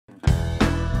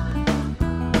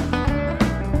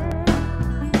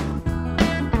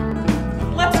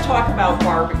about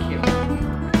barbecue.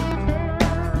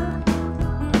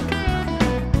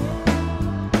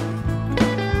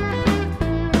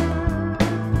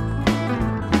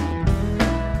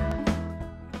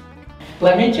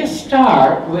 Let me just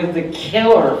start with the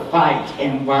killer fight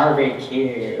in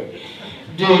barbecue.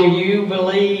 Do you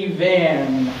believe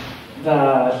in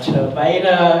the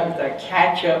tomato, the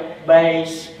ketchup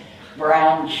base,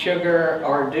 brown sugar,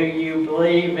 or do you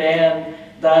believe in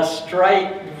the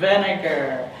straight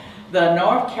vinegar? The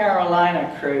North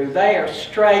Carolina crew, they are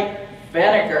straight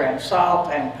vinegar and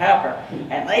salt and pepper,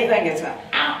 and they think it's an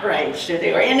outrage to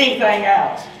do anything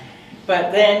else.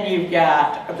 But then you've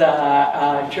got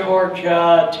the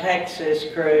Georgia, Texas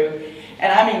crew,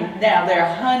 and I mean, now there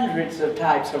are hundreds of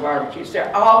types of barbecues. There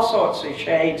are all sorts of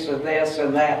shades of this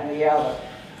and that and the other.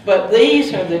 But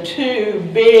these are the two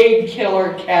big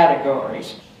killer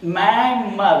categories. My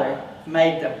mother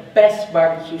made the best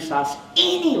barbecue sauce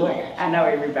anywhere. I know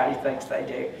everybody thinks they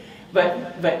do,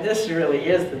 but this really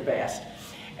is the best.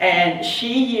 And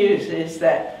she uses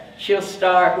that, she'll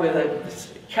start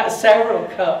with several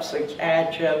cups of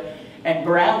ketchup and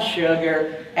brown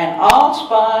sugar and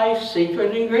allspice,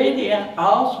 secret ingredient,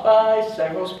 allspice,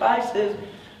 several spices.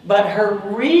 But her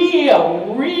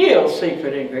real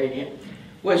secret ingredient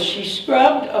was she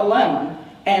scrubbed a lemon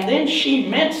and then she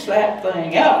minced that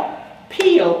thing up,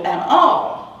 peel and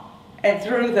all, and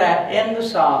threw that in the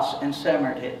sauce and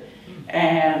simmered it.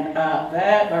 And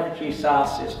that barbecue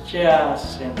sauce is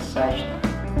just sensational.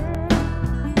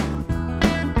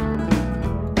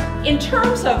 In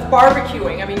terms of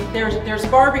barbecuing, I mean, there's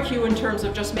barbecue in terms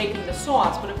of just making the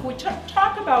sauce, but if we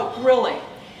talk about grilling,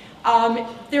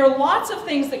 there are lots of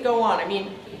things that go on. I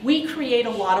mean, we create a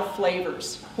lot of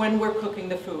flavors when we're cooking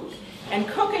the food. And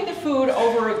cooking the food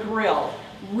over a grill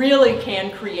really can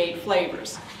create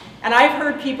flavors. And I've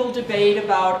heard people debate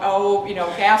about, oh, you know,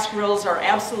 gas grills are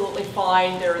absolutely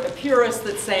fine. There are the purists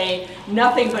that say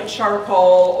nothing but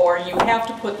charcoal, or you have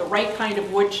to put the right kind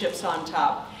of wood chips on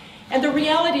top. And the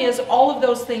reality is all of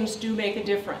those things do make a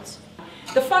difference.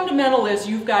 The fundamental is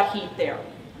you've got heat there.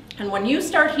 And when you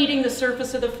start heating the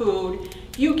surface of the food,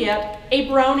 you get a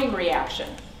browning reaction.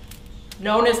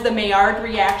 Known as the Maillard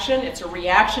reaction, it's a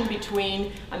reaction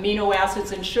between amino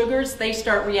acids and sugars. They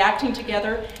start reacting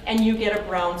together and you get a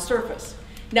brown surface.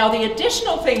 Now the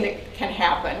additional thing that can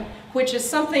happen, which is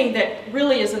something that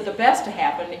really isn't the best to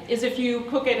happen, is if you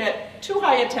cook it at too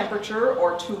high a temperature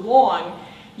or too long,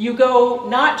 you go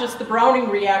not just the browning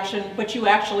reaction, but you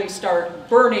actually start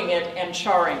burning it and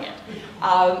charring it.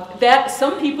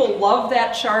 Some people love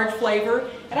that charred flavor.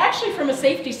 And actually, from a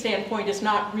safety standpoint, is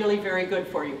not really very good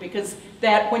for you, because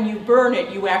that when you burn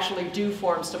it, you actually do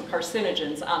form some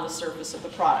carcinogens on the surface of the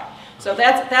product. So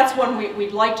that's one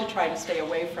we'd like to try to stay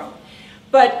away from.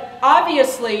 But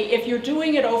obviously, if you're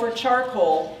doing it over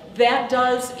charcoal, that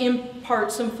does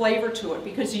impart some flavor to it,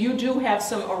 because you do have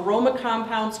some aroma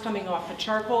compounds coming off the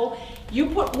charcoal. You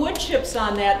put wood chips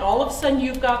on that, and all of a sudden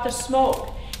you've got the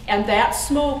smoke. And that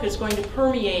smoke is going to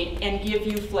permeate and give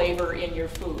you flavor in your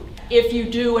food. If you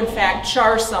do, in fact,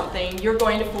 char something, you're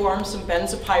going to form some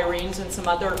benzopyrenes and some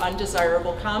other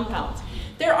undesirable compounds.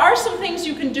 There are some things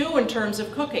you can do in terms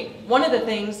of cooking. One of the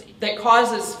things that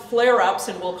causes flare-ups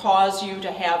and will cause you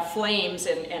to have flames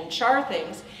and char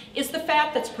things is the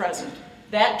fat that's present.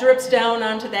 That drips down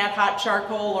onto that hot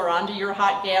charcoal or onto your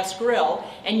hot gas grill,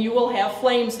 and you will have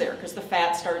flames there because the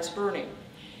fat starts burning.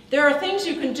 There are things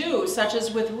you can do, such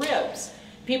as with ribs.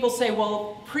 People say,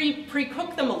 well,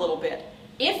 pre-cook them a little bit.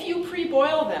 If you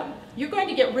pre-boil them, you're going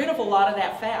to get rid of a lot of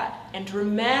that fat and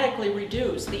dramatically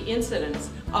reduce the incidence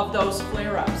of those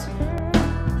flare-ups.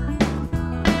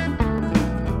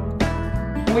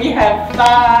 We have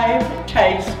 5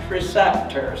 taste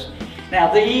receptors.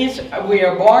 Now these, we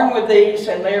are born with these,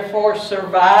 and therefore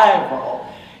survival.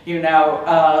 You know,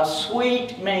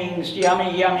 sweet means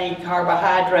yummy, yummy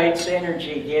carbohydrates,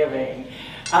 energy giving.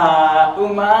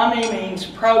 Umami means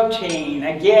protein,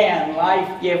 again,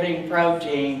 life-giving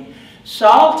protein.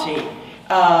 Salty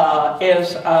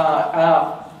is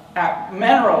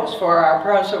minerals for our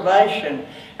preservation.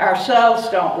 Our cells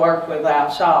don't work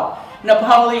without salt.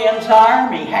 Napoleon's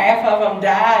army, half of them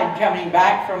died coming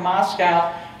back from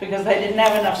Moscow because they didn't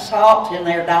have enough salt in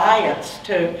their diets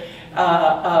to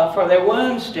for their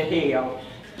wounds to heal.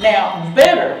 Now,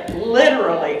 bitter,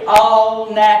 literally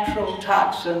all natural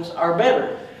toxins are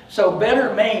bitter. So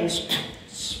bitter means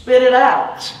spit it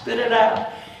out, spit it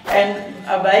out. And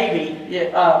a baby,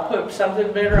 put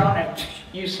something bitter on it,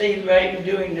 you see the baby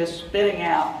doing this spitting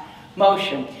out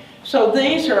motion. So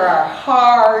these are our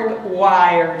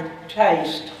hardwired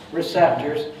taste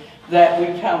receptors that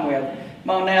we come with.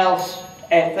 Monell's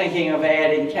thinking of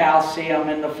adding calcium,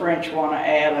 and the French want to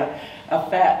add a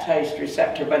fat taste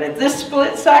receptor. But at this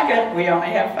split second, we only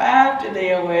have 5 to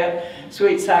deal with: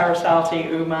 sweet, sour, salty,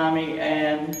 umami,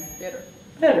 and Bitter.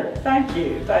 bitter. Thank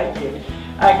you, thank you.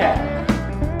 Okay.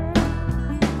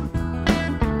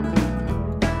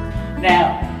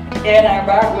 Now,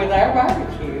 with our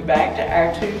barbecue, back to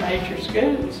our 2 major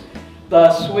schools,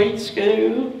 the sweet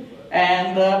school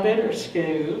and the bitter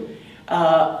school.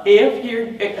 If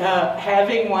you're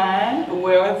having wine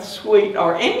with sweet,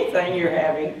 or anything you're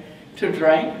having to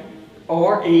drink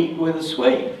or eat with a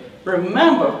sweet,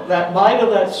 remember that bite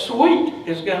of that sweet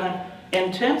is going to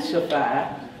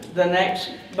intensify the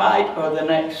next bite or the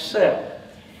next sip.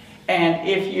 And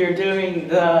if you're doing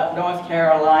the North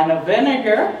Carolina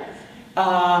vinegar,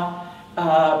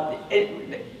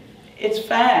 it's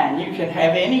fine. You can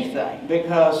have anything,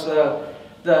 because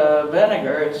the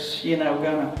vinegar is, you know,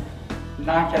 going to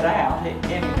knock it out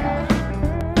anyhow.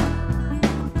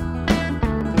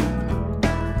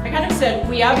 I kind of said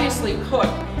we obviously cook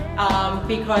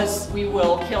because we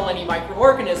will kill any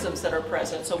microorganisms that are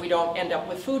present, so we don't end up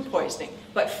with food poisoning.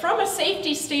 But from a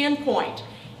safety standpoint,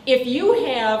 if you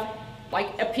have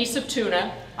like a piece of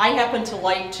tuna, I happen to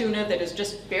like tuna that is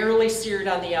just barely seared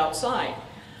on the outside,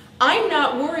 I'm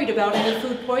not worried about any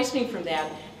food poisoning from that,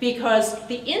 because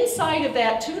the inside of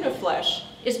that tuna flesh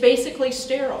is basically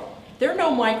sterile. There are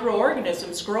no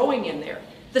microorganisms growing in there.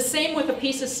 The same with a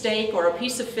piece of steak or a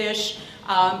piece of fish,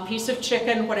 piece of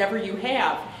chicken, whatever you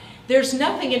have. There's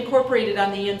nothing incorporated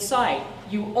on the inside.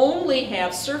 You only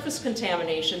have surface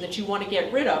contamination that you want to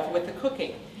get rid of with the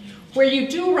cooking. Where you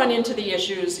do run into the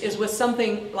issues is with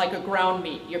something like a ground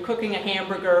meat. You're cooking a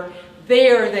hamburger.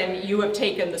 There, then you have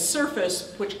taken the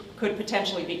surface, which could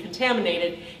potentially be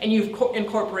contaminated, and you've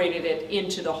incorporated it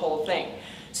into the whole thing.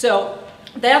 So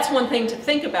that's one thing to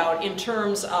think about in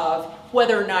terms of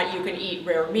whether or not you can eat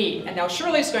rare meat. And now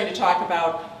Shirley's going to talk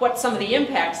about what some of the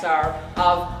impacts are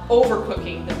of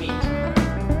overcooking the meat.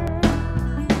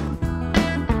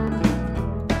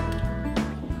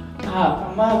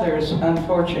 Mothers,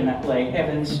 unfortunately, have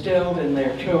instilled in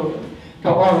their children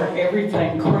to order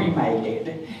everything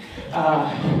cremated,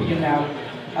 you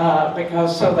know,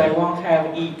 because so they won't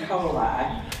have E.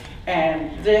 coli.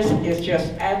 And this is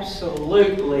just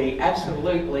absolutely,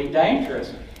 absolutely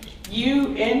dangerous.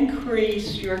 You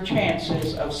increase your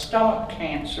chances of stomach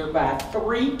cancer by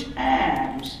 3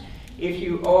 times if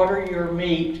you order your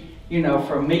meat, you know,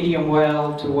 from medium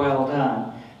well to well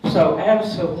done. So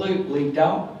absolutely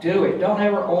don't do it. Don't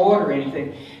ever order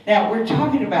anything. Now, we're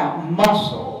talking about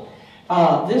muscle.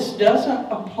 This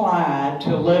doesn't apply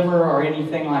to liver or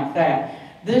anything like that.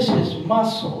 This is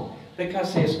muscle,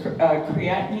 because there's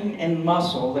creatinine in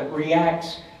muscle that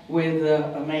reacts with the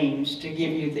amines to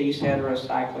give you these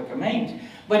heterocyclic amines.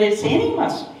 But it's any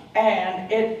muscle,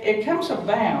 and it comes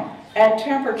about at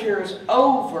temperatures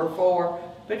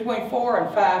between 400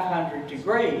 and 500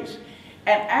 degrees.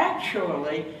 And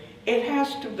actually, it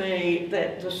has to be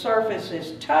that the surface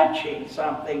is touching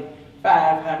something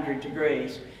 500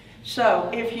 degrees. So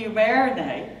if you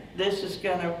marinate, this is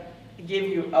going to give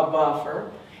you a buffer.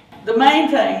 The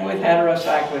main thing with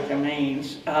heterocyclic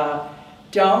amines,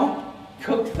 don't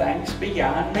cook things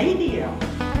beyond medium.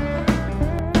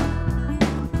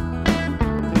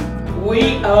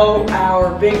 We owe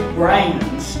our big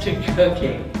brains to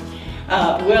cooking.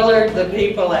 Willard, the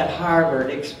people at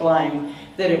Harvard, explained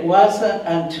that it wasn't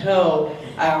until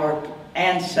our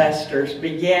ancestors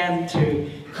began to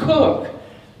cook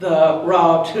the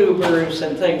raw tubers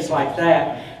and things like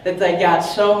that, that they got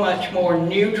so much more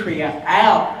nutrient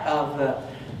out of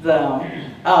them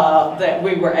that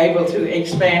we were able to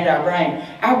expand our brain.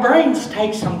 Our brains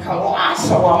take some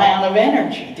colossal amount of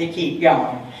energy to keep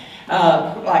going.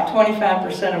 Like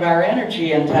 25% of our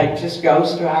energy intake just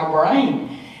goes to our brain.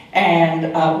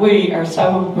 And we are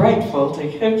so grateful to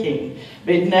cooking.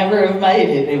 We'd never have made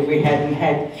it if we hadn't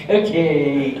had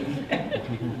cooking.